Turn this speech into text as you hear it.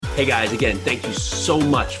Hey guys, again, thank you so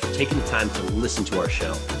much for taking the time to listen to our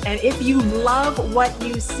show. And if you love what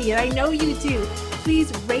you see, and I know you do,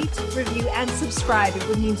 please rate, review, and subscribe. It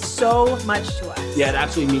would mean so much to us. Yeah, it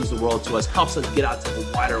absolutely means the world to us, helps us get out to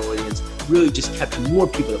a wider audience, really just capture more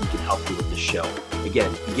people that we can help you with this show.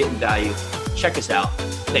 Again, if you're getting value, check us out.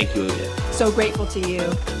 Thank you again. So grateful to you.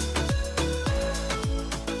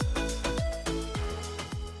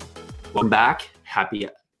 Welcome back. Happy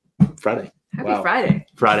Friday. Happy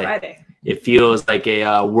Friday. It feels like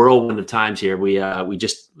a whirlwind of times here. We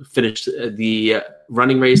just finished the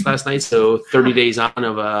running race last night, so 30 days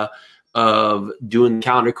on of doing the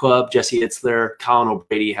Calendar Club. Jesse Itzler, Colin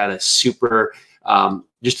O'Brady had a super,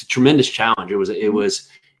 just a tremendous challenge. It was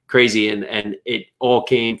crazy, and it all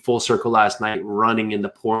came full circle last night. Running in the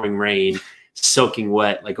pouring rain, soaking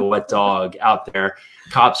wet like a wet dog out there.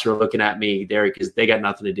 Cops were looking at me there because they got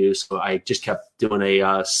nothing to do. So I just kept doing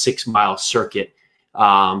a 6-mile circuit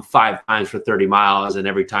 5 times for 30 miles. And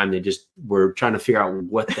every time they just were trying to figure out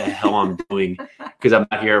what the hell I'm doing, because I'm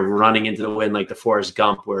out here running into the wind like the Forrest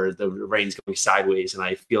Gump where the rain's going sideways. And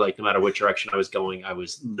I feel like no matter which direction I was going, I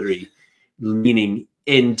was literally leaning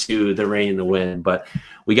into the rain and the wind. But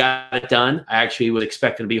we got it done. I actually was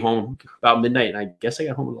expecting to be home about midnight, and I guess I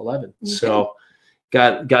got home at 11. Mm-hmm. So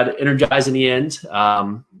got energized in the end.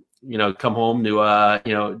 Come home to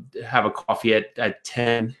have a coffee at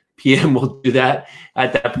 10 p.m. We'll do that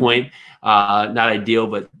at that point. Not ideal,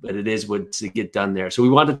 but it is what to get done there. So we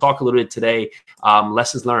wanted to talk a little bit today,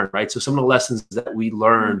 lessons learned, right? So some of the lessons that we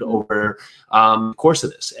learned over the course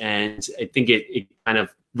of this, and I think it kind of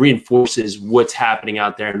reinforces what's happening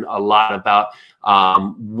out there and a lot about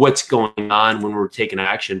what's going on when we're taking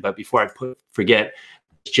action. But before I forget,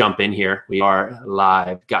 let's jump in here. We are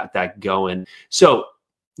live, got that going. So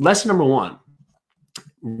lesson number 1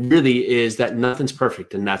 really is that nothing's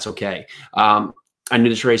perfect, and that's okay. I knew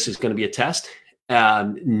this race is going to be a test.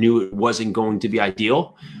 Knew it wasn't going to be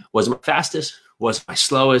ideal. Wasn't my fastest, wasn't my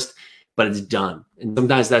slowest, but it's done. And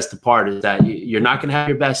sometimes that's the part, is that you're not going to have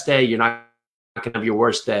your best day. You're not going to have your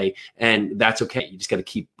worst day, and that's okay. You just got to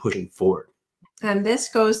keep pushing forward. And this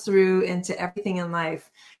goes through into everything in life,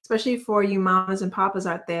 especially for you mamas and papas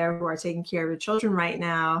out there who are taking care of your children right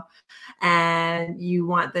now. And you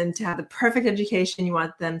want them to have the perfect education. You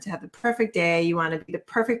want them to have the perfect day. You want to be the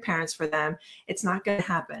perfect parents for them. It's not going to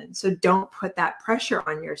happen. So don't put that pressure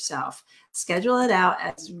on yourself. Schedule it out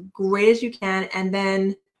as great as you can, and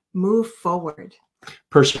then move forward.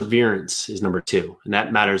 Perseverance is number 2, and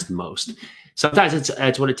that matters the most. Sometimes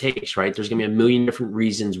it's what it takes, right? There's going to be a million different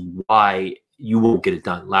reasons why you won't get it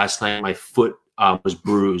done. Last night, my foot was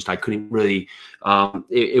bruised. I couldn't really,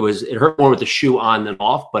 it hurt more with the shoe on than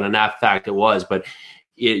off, but in that fact it was. But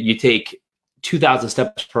you take 2,000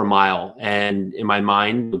 steps per mile. And in my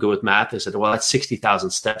mind, we'll go with math. I said, well, that's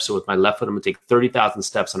 60,000 steps. So with my left foot, I'm going to take 30,000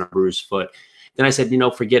 steps on a bruised foot. Then I said,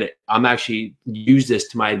 forget it. I'm actually use this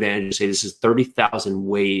to my advantage and say this is 30,000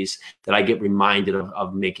 ways that I get reminded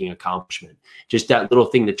of making accomplishment. Just that little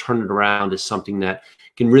thing to turn it around is something that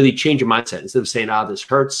can really change your mindset. Instead of saying, this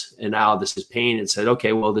hurts and this is pain, and said,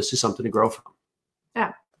 okay, well, this is something to grow from.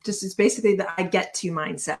 Yeah, it's basically the I get to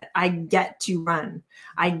mindset. I get to run.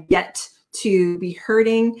 I get to be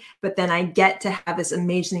hurting, but then I get to have this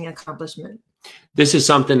amazing accomplishment. This is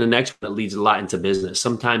something, the next one, that leads a lot into business.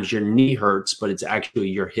 Sometimes your knee hurts, but it's actually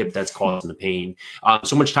your hip that's causing the pain.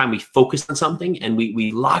 So much time we focus on something and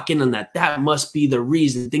we lock in on that. That must be the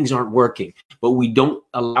reason things aren't working. But we don't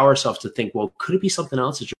allow ourselves to think, well, could it be something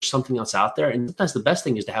else? Is there something else out there? And sometimes the best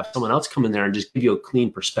thing is to have someone else come in there and just give you a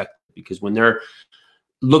clean perspective, because when they're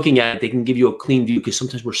looking at it, they can give you a clean view, because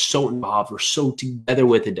sometimes we're so involved, we're so together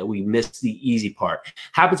with it that we miss the easy part.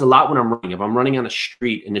 Happens a lot when I'm running. If I'm running on a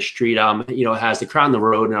street and the street, has the crowd in the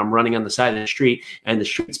road, and I'm running on the side of the street and the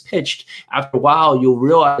street's pitched, after a while, you'll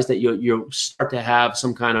realize that you'll start to have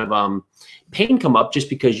some kind of pain come up just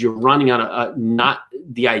because you're running on a not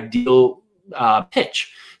the ideal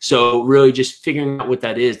pitch. So really just figuring out what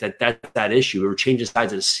that is, that's that issue, or changing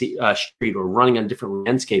sides of the street, or running on different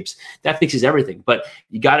landscapes, that fixes everything. But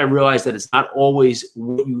you got to realize that it's not always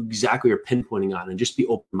what you exactly are pinpointing on, and just be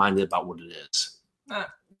open-minded about what it is.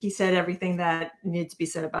 He said everything that needs to be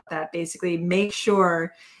said about that. Basically, make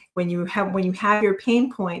sure when you have your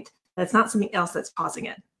pain point, that's not something else that's causing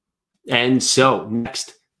it. And so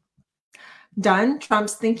next. Done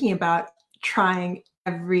trumps thinking about trying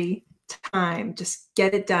every time. Just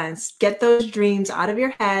get it done. Get those dreams out of your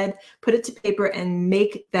head, put it to paper, and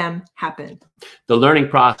make them happen. The learning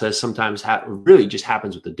process sometimes really just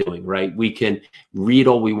happens with the doing, right? We can read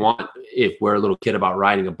all we want if we're a little kid about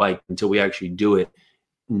riding a bike until we actually do it.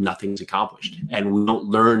 nothing's accomplished. And we don't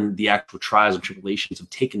learn the actual trials and tribulations of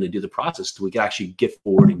taking to do the process till we can actually get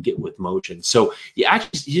forward and get with motion. So you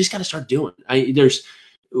just got to start doing.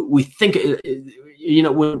 We think,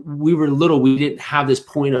 when we were little, we didn't have this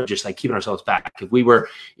point of just like keeping ourselves back. If we were,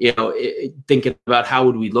 thinking about how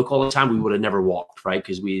would we look all the time, we would have never walked, right?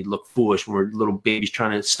 Because we look foolish when we're little babies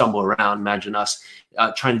trying to stumble around. Imagine us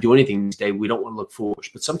trying to do anything these days. We don't want to look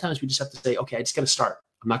foolish. But sometimes we just have to say, okay, I just got to start.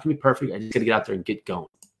 I'm not going to be perfect. I just got to get out there and get going.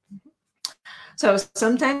 So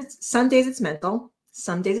some days it's mental,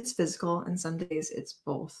 some days it's physical, and some days it's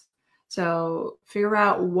both. So figure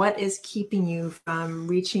out what is keeping you from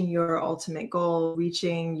reaching your ultimate goal,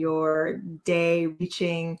 reaching your day,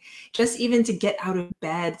 reaching just even to get out of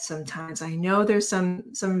bed sometimes. I know there's some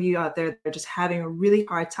of you out there that are just having a really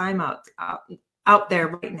hard time out there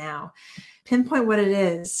right now. Pinpoint what it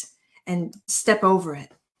is and step over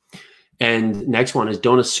it. And next one is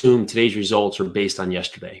don't assume today's results are based on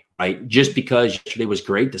yesterday, right? Just because yesterday was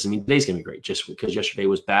great doesn't mean today's going to be great. Just because yesterday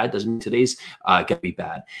was bad doesn't mean today's going to be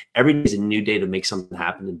bad. Every day is a new day to make something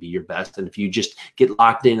happen and be your best. And if you just get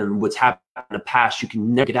locked in on what's happened in the past, you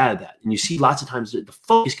can never get out of that. And you see lots of times that the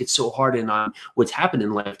focus gets so hard in on what's happened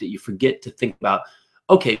in life that you forget to think about,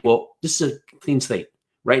 okay, well, this is a clean slate.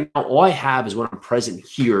 Right now, all I have is what I'm present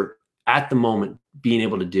here at the moment being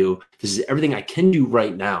able to do. This is everything I can do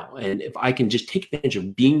right now. And if I can just take advantage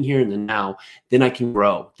of being here in the now, then I can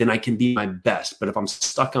grow, then I can be my best. But if I'm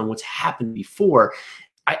stuck on what's happened before,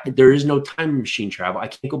 there is no time machine travel. I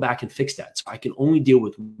can't go back and fix that. So I can only deal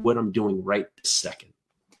with what I'm doing right this second.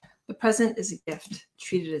 The present is a gift.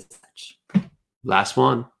 Treat it as such. Last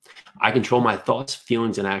one. I control my thoughts,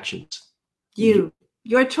 feelings, and actions.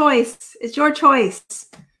 Your choice. It's your choice.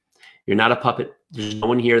 You're not a puppet. There's no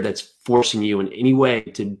one here that's forcing you in any way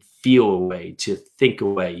to feel a way, to think a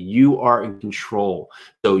way. You are in control.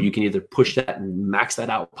 So you can either push that and max that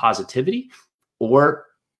out with positivity or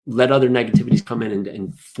let other negativities come in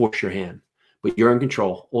and force your hand. But you're in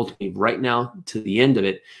control. Ultimately, right now to the end of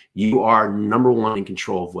it, you are number one in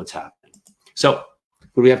control of what's happening. So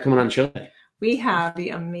what do we have coming on the show today? We have the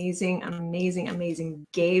amazing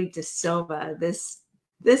Gabe DeSilva.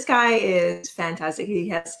 This guy is fantastic. He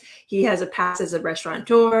has a past as a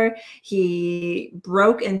restaurateur. He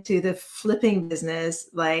broke into the flipping business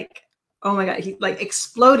like, oh my God, he like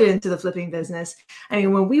exploded into the flipping business. I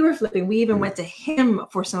mean, when we were flipping, we even went to him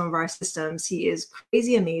for some of our systems. He is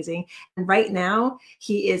crazy amazing. And right now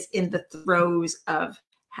he is in the throes of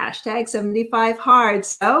 #75hard.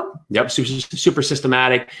 So yep, super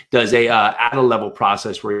systematic. Does a add a level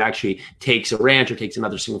process where he actually takes a ranch or takes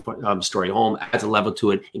another single story home, adds a level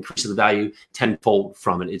to it, increases the value tenfold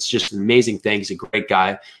from it. It's just an amazing thing. He's a great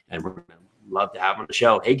guy, and we're gonna love to have him on the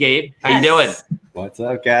show. Hey, Gabe, how you doing? What's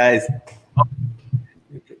up, guys?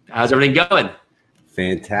 How's everything going?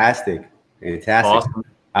 Fantastic. Awesome.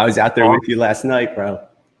 I was out there with you last night, bro.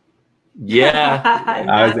 Yeah,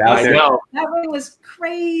 I was out there. That one was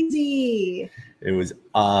crazy. It was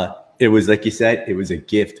like you said, it was a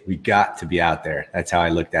gift. We got to be out there. That's how I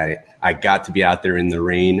looked at it. I got to be out there in the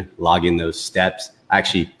rain, logging those steps. I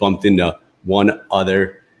actually bumped into one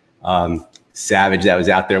other savage that was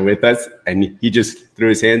out there with us, and he just threw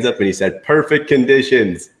his hands up and he said, "Perfect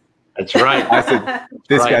conditions." That's right. I said,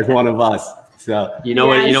 "This guy's one of us." So what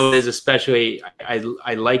it is, especially I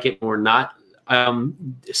like it when we're not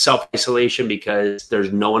self-isolation because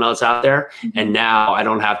there's no one else out there. And now I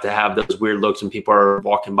don't have to have those weird looks when people are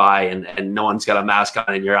walking by and no one's got a mask on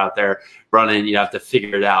and you're out there running. You have to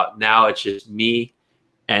figure it out. Now it's just me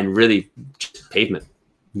and really just pavement.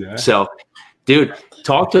 Yeah. So, dude,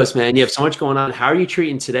 talk to us, man. You have so much going on. How are you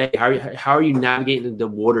treating today? How are you navigating the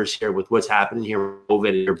waters here with what's happening here with COVID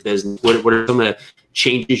in your business? What are some of the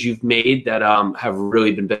changes you've made that have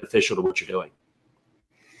really been beneficial to what you're doing?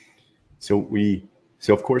 So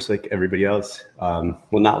of course, like everybody else, well,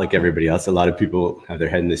 not like everybody else, a lot of people have their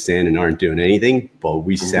head in the sand and aren't doing anything. But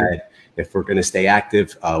we said, if we're going to stay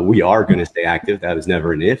active, we are going to stay active. That was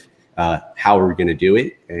never an if. How are we going to do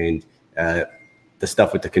it? And the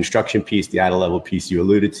stuff with the construction piece, the add a level piece you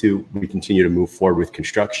alluded to, we continue to move forward with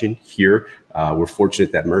construction here. We're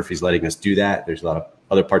fortunate that Murphy's letting us do that. There's a lot of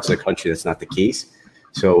other parts of the country that's not the case.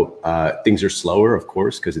 So things are slower, of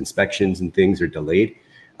course, because inspections and things are delayed.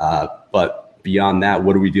 But beyond that,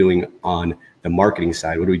 what are we doing on the marketing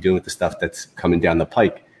side? What are we doing with the stuff that's coming down the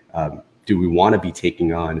pike? Do we want to be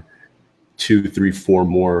taking on 2, 3, 4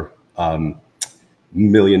 more $1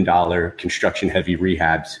 million construction heavy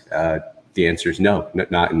rehabs? The answer is no,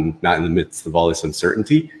 not in the midst of all this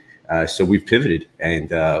uncertainty. So we've pivoted and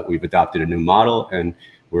we've adopted a new model and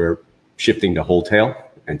we're shifting to wholesale.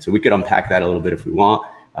 And so we could unpack that a little bit if we want.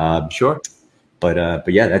 Sure. But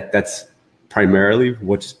yeah, that's primarily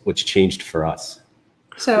what's changed for us.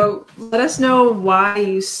 So let us know why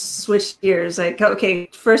you switched gears. Like, okay,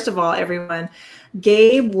 first of all, everyone,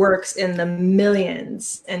 Gabe works in the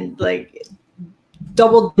millions and like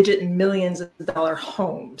double-digit millions of dollar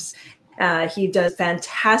homes. He does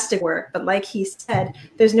fantastic work, but like he said,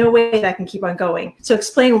 there's no way that can keep on going. So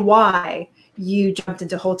explain why you jumped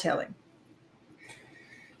into wholesaling.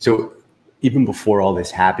 So even before all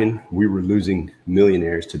this happened, we were losing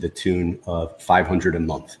millionaires to the tune of $500 a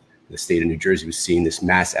month. The state of New Jersey was seeing this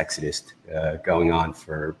mass exodus going on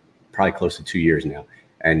for probably close to 2 years now.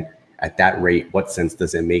 And at that rate, what sense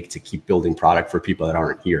does it make to keep building product for people that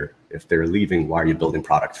aren't here? If they're leaving, why are you building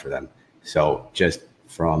products for them? So just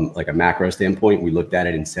from like a macro standpoint, we looked at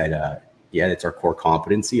it and said, yeah, it's our core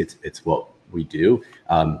competency. It's what we do.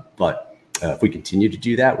 But if we continue to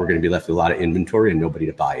do that, we're going to be left with a lot of inventory and nobody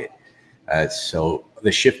to buy it. So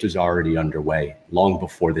the shift was already underway long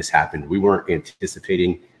before this happened. We weren't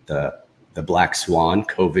anticipating the black swan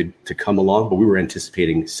COVID to come along, but we were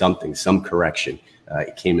anticipating some correction.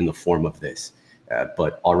 It came in the form of this.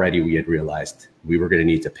 But already we had realized we were going to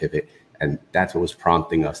need to pivot. And that's what was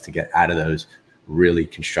prompting us to get out of those really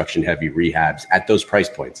construction heavy rehabs at those price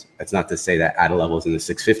points. That's not to say that at levels in the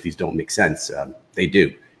 650s don't make sense. They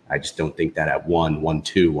do. I just don't think that at 1, 1,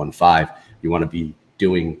 2, 1, 5, you want to be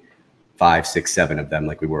doing 5, 6, 7 of them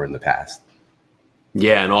like we were in the past.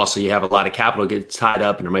 Yeah, and also you have a lot of capital gets tied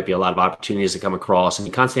up, and there might be a lot of opportunities to come across, and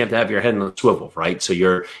you constantly have to have your head in the swivel, right? So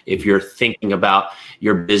if you're thinking about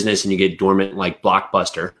your business and you get dormant like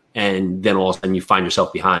Blockbuster, and then all of a sudden you find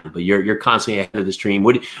yourself behind, but you're constantly ahead of the stream.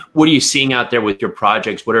 What are you seeing out there with your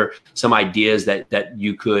projects? What are some ideas that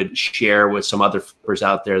you could share with some other flippers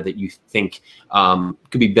out there that you think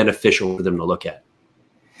could be beneficial for them to look at?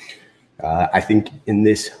 I think in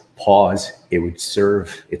this pause, it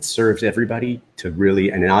serves everybody to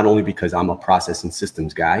really, and not only because I'm a process and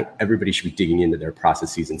systems guy, everybody should be digging into their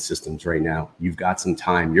processes and systems right now. You've got some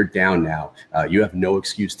time, you're down now. You have no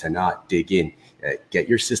excuse to not dig in. Get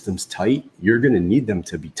your systems tight. You're going to need them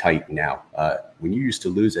to be tight now. When you used to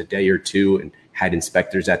lose a day or two and had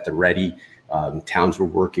inspectors at the ready, towns were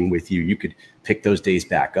working with you, you could pick those days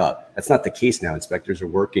back up. That's not the case now. Inspectors are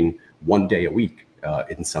working 1 day a week.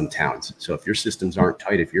 In some towns. So if your systems aren't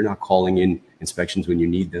tight, if you're not calling in inspections when you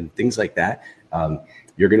need them, things like that,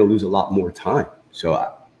 you're going to lose a lot more time. So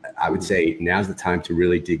I would say now's the time to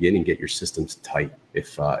really dig in and get your systems tight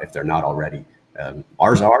if they're not already.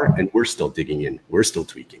 Ours are, and we're still digging in. We're still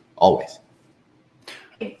tweaking, always.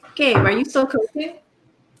 Gabe, are you still coaching?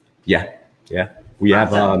 Yeah. We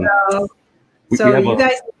have. So you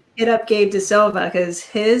guys hit up Gabe DeSilva because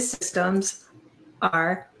his systems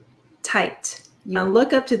are tight. You know,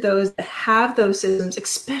 look up to those that have those systems,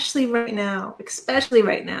 especially right now,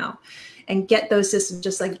 and get those systems,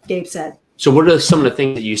 just like Gabe said. So what are some of the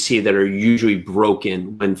things that you see that are usually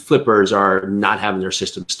broken when flippers are not having their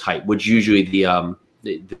systems tight? What's usually the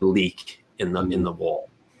leak in the wall?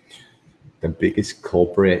 The biggest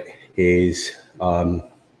culprit is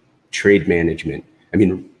trade management. I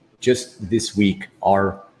mean, just this week,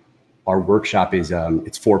 our workshop is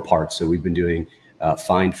it's 4 parts. So we've been doing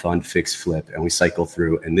find, fund, fix, flip, and we cycle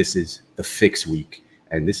through. And this is the fix week.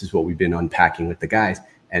 And this is what we've been unpacking with the guys.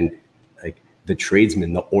 And like the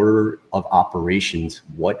tradesmen, the order of operations,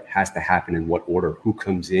 what has to happen in what order, who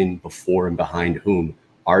comes in before and behind whom.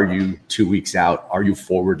 Are you 2 weeks out? Are you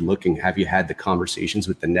forward looking? Have you had the conversations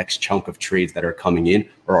with the next chunk of trades that are coming in?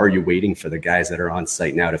 Or are you waiting for the guys that are on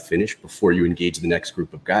site now to finish before you engage the next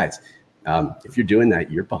group of guys? If you're doing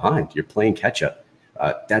that, you're behind. You're playing catch up.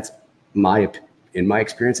 That's in my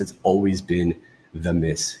experience, it's always been the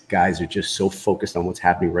miss. Guys are just so focused on what's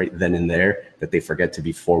happening right then and there that they forget to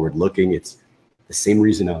be forward looking. It's the same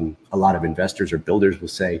reason a lot of investors or builders will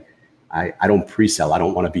say, I don't pre-sell. I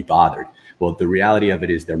don't want to be bothered. Well, the reality of it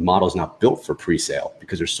is their model's not built for pre-sale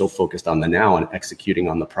because they're so focused on the now and executing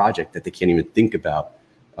on the project that they can't even think about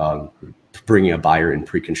bringing a buyer in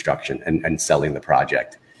pre-construction and selling the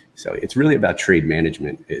project. So it's really about trade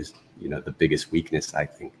management is, the biggest weakness, I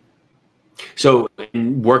think. So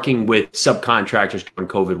in working with subcontractors during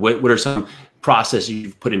COVID, what are some processes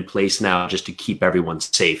you've put in place now just to keep everyone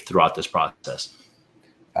safe throughout this process?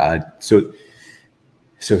 So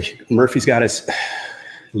Murphy's got us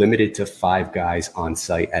limited to 5 guys on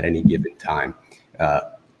site at any given time.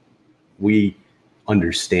 We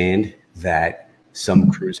understand that some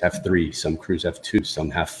crews have 3, some crews have 2, some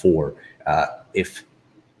have 4. If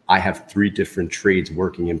I have 3 different trades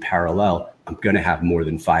working in parallel, I'm going to have more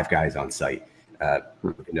than 5 guys on site.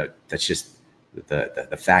 That's just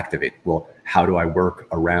the fact of it. Well, how do I work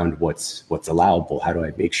around what's allowable? How do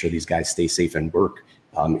I make sure these guys stay safe and work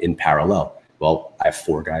in parallel? Well, I have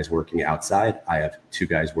 4 guys working outside. I have 2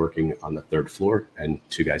 guys working on the 3rd floor and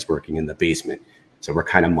 2 guys working in the basement. So we're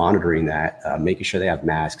kind of monitoring that, making sure they have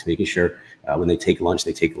masks, making sure when they take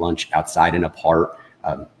lunch outside and apart.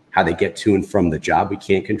 How they get to and from the job, we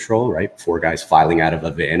can't control, right? 4 guys filing out of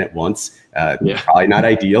a van at once, probably not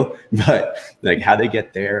ideal, but like how they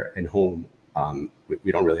get there and home,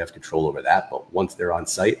 we don't really have control over that. But once they're on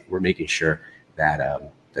site, we're making sure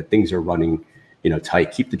that that things are running,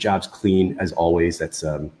 tight. Keep the jobs clean as always. That's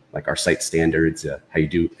like our site standards. How you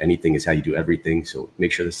do anything is how you do everything. So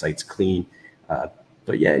make sure the site's clean.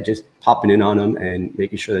 But yeah, just popping in on them and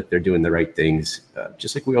making sure that they're doing the right things,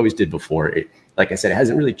 just like we always did before. Like I said, it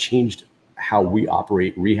hasn't really changed how we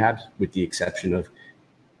operate rehabs, with the exception of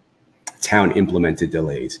town implemented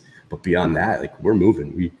delays. But beyond that, like we're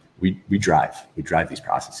moving. We drive these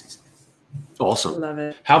processes. Awesome. Love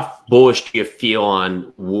it. How bullish do you feel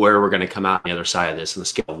on where we're going to come out on the other side of this on the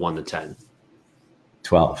scale of 1 to 10?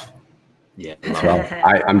 12. Yeah. 12.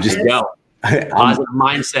 I'm just positive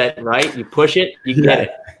mindset, right? You push it, you get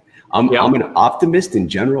it. I'm an optimist in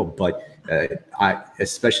general, but I,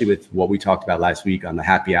 especially with what we talked about last week on the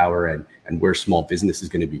happy hour and where small business is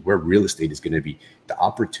going to be, where real estate is going to be, the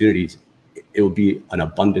opportunities, it will be an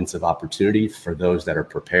abundance of opportunity for those that are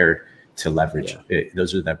prepared to leverage.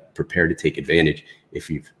 Those are that prepared to take advantage. If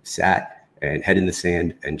you've sat and head in the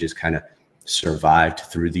sand and just kind of survived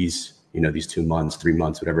through these, these 2 months, 3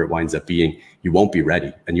 months, whatever it winds up being, you won't be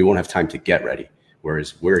ready and you won't have time to get ready.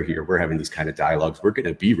 Whereas we're here, we're having these kind of dialogues. We're going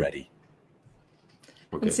to be ready.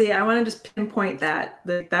 Okay. And see, I want to just pinpoint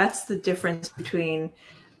that's the difference between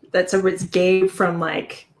it's Gabe from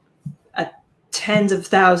like tens of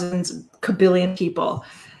thousands, kabillion people.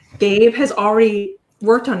 Gabe has already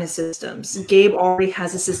worked on his systems. Gabe already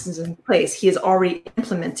has the systems in place. He is already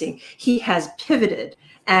implementing. He has pivoted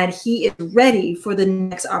and he is ready for the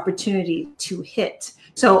next opportunity to hit.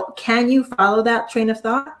 So can you follow that train of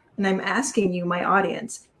thought? And I'm asking you, my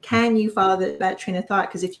audience, can you follow that train of thought?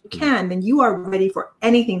 Because if you can, then you are ready for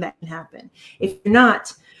anything that can happen. If you're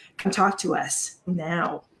not, come talk to us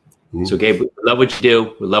now. So Gabe, we love what you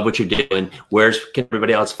do. We love what you're doing. Where can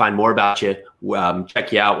everybody else find more about you?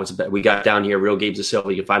 Check you out. We got down here, Real Gabe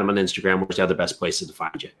DaSilva. You can find him on Instagram. Where's the other best places to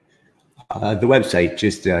find you? The website,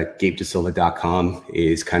 just GabeDaSilva.com,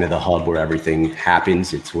 is kind of the hub where everything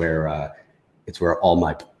happens. It's where all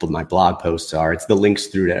my blog posts are. It's the links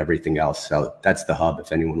through to everything else. So that's the hub.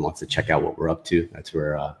 If anyone wants to check out what we're up to, that's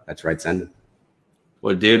where I'd send them.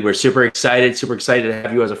 Well, dude, we're super excited to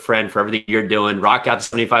have you as a friend for everything you're doing. Rock out the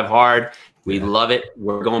 75 hard. We love it.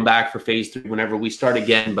 We're going back for phase 3 whenever we start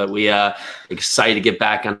again, but we excited to get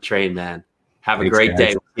back on the train, man. Have a great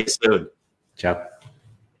day. We'll see you soon. Ciao.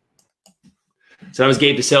 So that was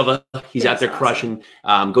Gabe DaSilva. He's out there crushing.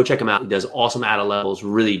 Go check him out. He does awesome at levels.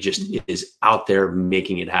 Really just is out there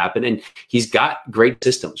making it happen. And he's got great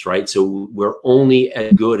systems, right? So we're only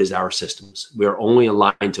as good as our systems. We're only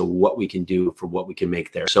aligned to what we can do for what we can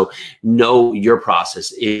make there. So know your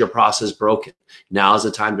process. Is your process broken? Now is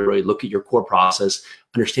the time to really look at your core process,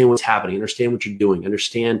 understand what's happening, understand what you're doing,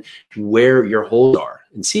 understand where your holes are,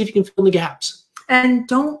 and see if you can fill in the gaps. And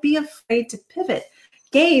don't be afraid to pivot.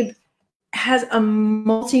 Gabe has a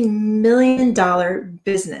multi-million-dollar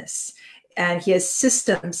business and he has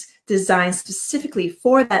systems designed specifically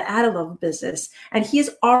for that at-a-level business. And he has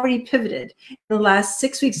already pivoted. In the last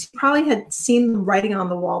 6 weeks, he probably had seen the writing on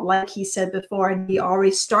the wall, like he said before, and he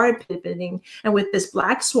already started pivoting. And with this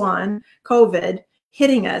black swan, COVID,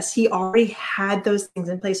 hitting us, he already had those things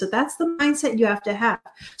in place. So that's the mindset you have to have.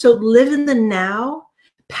 So live in the now.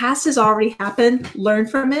 Past has already happened. Learn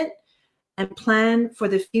from it and plan for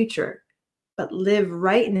the future. But live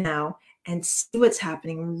right now and see what's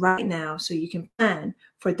happening right now so you can plan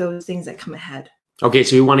for those things that come ahead. Okay,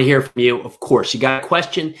 so we want to hear from you. Of course, you got a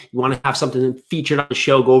question, you want to have something featured on the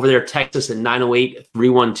show, go over there, text us at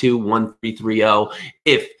 908-312-1330.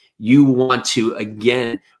 If you want to,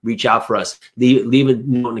 again, reach out for us, leave a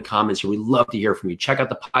note in the comments here. We'd love to hear from you. Check out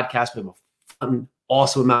the podcast. We have a fun,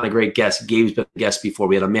 awesome amount of great guests. Gabe's been a guest before.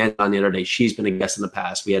 We had Amanda on the other day. She's been a guest in the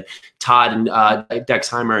past. We had Todd and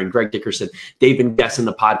Dexheimer and Greg Dickerson. They've been guests in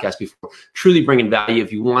the podcast before. Truly bringing value.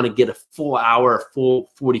 If you want to get a full hour, a full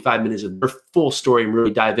 45 minutes of their full story and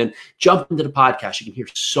really dive in, jump into the podcast. You can hear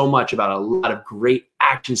so much about a lot of great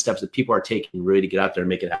action steps that people are taking really to get out there and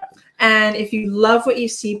make it happen. And if you love what you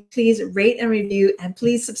see, please rate and review and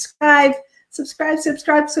please subscribe.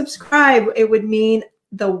 It would mean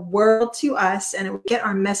the world to us, and it would get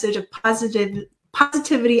our message of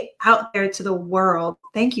positivity out there to the world.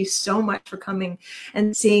 Thank you so much for coming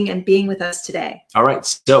and seeing and being with us today. All right.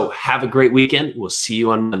 So have a great weekend. We'll see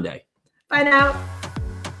you on Monday. Bye now.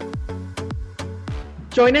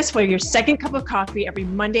 Join us for your second cup of coffee every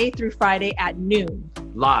Monday through Friday at noon.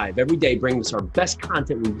 Live every day, bringing us our best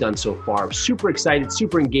content we've done so far. Super excited,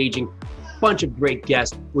 super engaging, bunch of great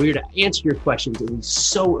guests. We're here to answer your questions, and we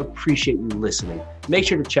so appreciate you listening. Make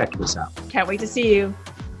sure to check this out. Can't wait to see you.